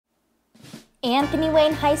Anthony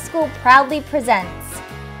Wayne High School proudly presents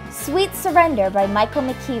Sweet Surrender by Michael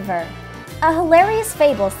Mckeever, a hilarious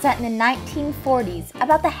fable set in the 1940s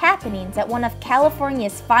about the happenings at one of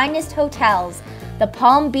California's finest hotels, the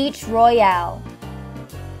Palm Beach Royale.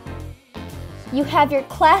 You have your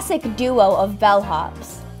classic duo of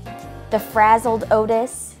bellhops, the frazzled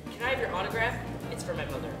Otis. Can I have your autograph? It's for my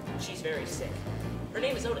mother. She's very sick. Her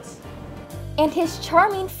name is Otis. And his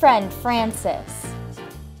charming friend, Francis.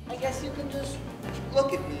 I guess you can just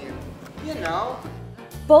look at me and, you know.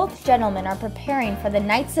 Both gentlemen are preparing for the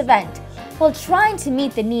night's event while trying to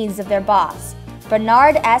meet the needs of their boss,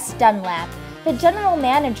 Bernard S. Dunlap, the general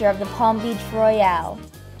manager of the Palm Beach Royale.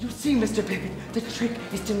 You see, Mr. Pippin, the trick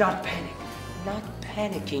is to not panic. Not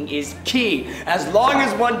panicking is key. As long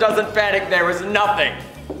as one doesn't panic, there is nothing.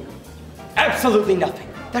 Absolutely nothing.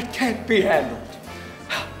 That can't be handled.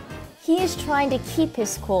 He is trying to keep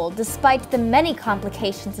his cool despite the many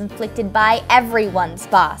complications inflicted by everyone's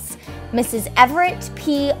boss, Mrs. Everett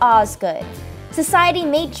P. Osgood, society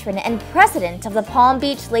matron and president of the Palm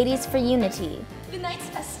Beach Ladies for Unity. The night's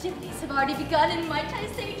festivities have already begun, and might I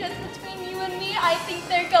say, just between you and me, I think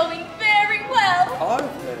they're going very well. Are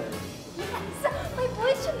they? Yes, my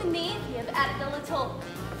boys from the Navy have added a little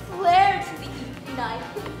flair to the evening, I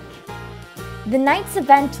think. The night's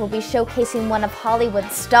event will be showcasing one of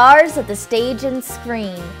Hollywood's stars of the stage and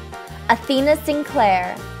screen, Athena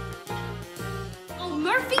Sinclair. Oh,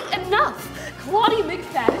 Murphy, enough! Claudia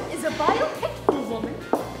McFadden is a biopic woman,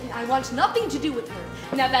 and I want nothing to do with her.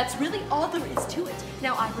 Now, that's really all there is to it.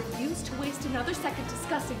 Now, I refuse to waste another second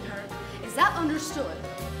discussing her. Is that understood?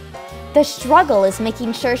 The struggle is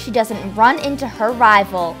making sure she doesn't run into her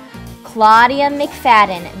rival, Claudia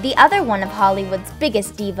McFadden, the other one of Hollywood's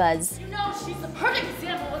biggest divas. You know, she's the perfect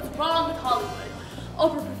example of what's wrong with Hollywood.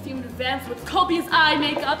 Over-perfumed vamps with copious eye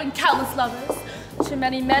makeup and countless lovers. Too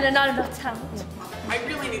many men and not enough talent. I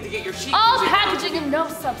really need to get your sheet. All packaging and no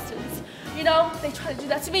substance. You know, they tried to do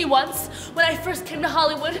that to me once. When I first came to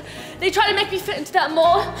Hollywood, they tried to make me fit into that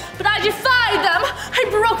mold, but I defied them. I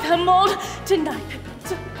broke that mold. Didn't I,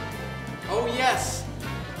 Pippin? Oh, yes.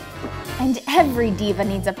 And every diva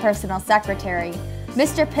needs a personal secretary.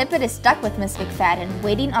 Mr. Pippin is stuck with Miss McFadden,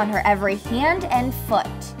 waiting on her every hand and foot.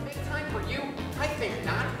 Make time for you? I think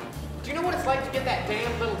not. Do you know what it's like to get that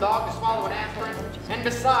damn little dog to swallow an aspirin? And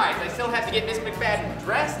besides, I still have to get Miss McFadden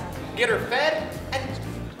dressed, get her fed, and...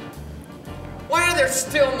 Why are there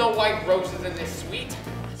still no white roses in this suite?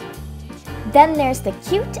 Then there's the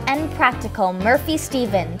cute and practical Murphy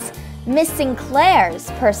Stevens, Miss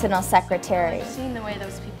Sinclair's personal secretary. I've seen the way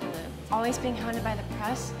those people live, always being hounded by the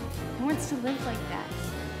press. Who wants to live like that?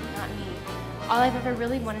 Not me. All I've ever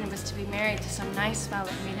really wanted was to be married to some nice fellow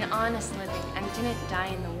who made an honest living and didn't die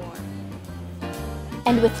in the war.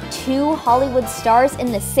 And with two Hollywood stars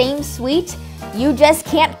in the same suite, you just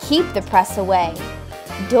can't keep the press away.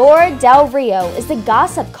 Dora Del Rio is the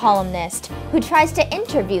gossip columnist who tries to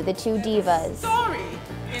interview the two divas. Sorry,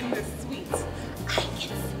 in the suite. I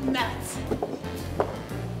can smell it.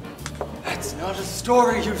 That's not a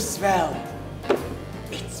story you smell.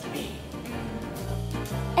 It's me.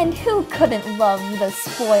 And who couldn't love the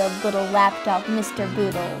spoiled little lapdog Mr.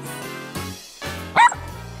 Boodles?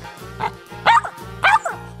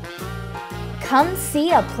 Come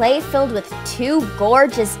see a play filled with two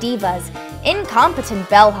gorgeous divas, incompetent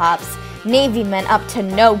bellhops, Navy men up to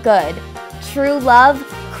no good, true love,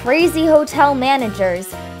 crazy hotel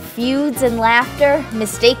managers, feuds and laughter,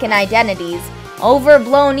 mistaken identities,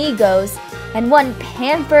 overblown egos, and one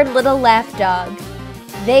pampered little lapdog.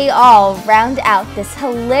 They all round out this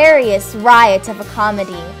hilarious riot of a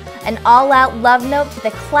comedy, an all-out love note to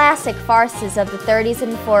the classic farces of the 30s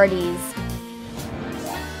and 40s.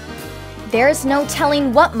 There's no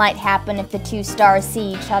telling what might happen if the two stars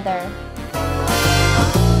see each other.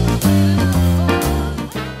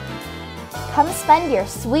 Come spend your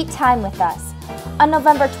sweet time with us on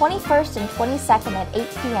November 21st and 22nd at 8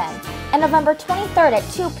 p.m. and November 23rd at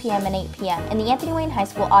 2 p.m. and 8 p.m. in the Anthony Wayne High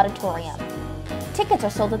School auditorium. Tickets are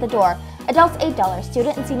sold at the door. Adults $8,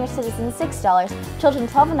 student and senior citizens $6, children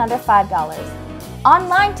 12 and under $5.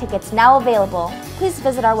 Online tickets now available. Please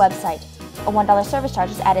visit our website. A $1 service charge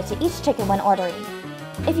is added to each ticket when ordering.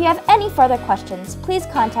 If you have any further questions, please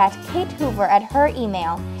contact Kate Hoover at her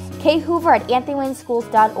email,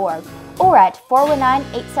 khoover@anthonywayneschools.org, or at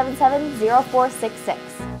 419-877-0466.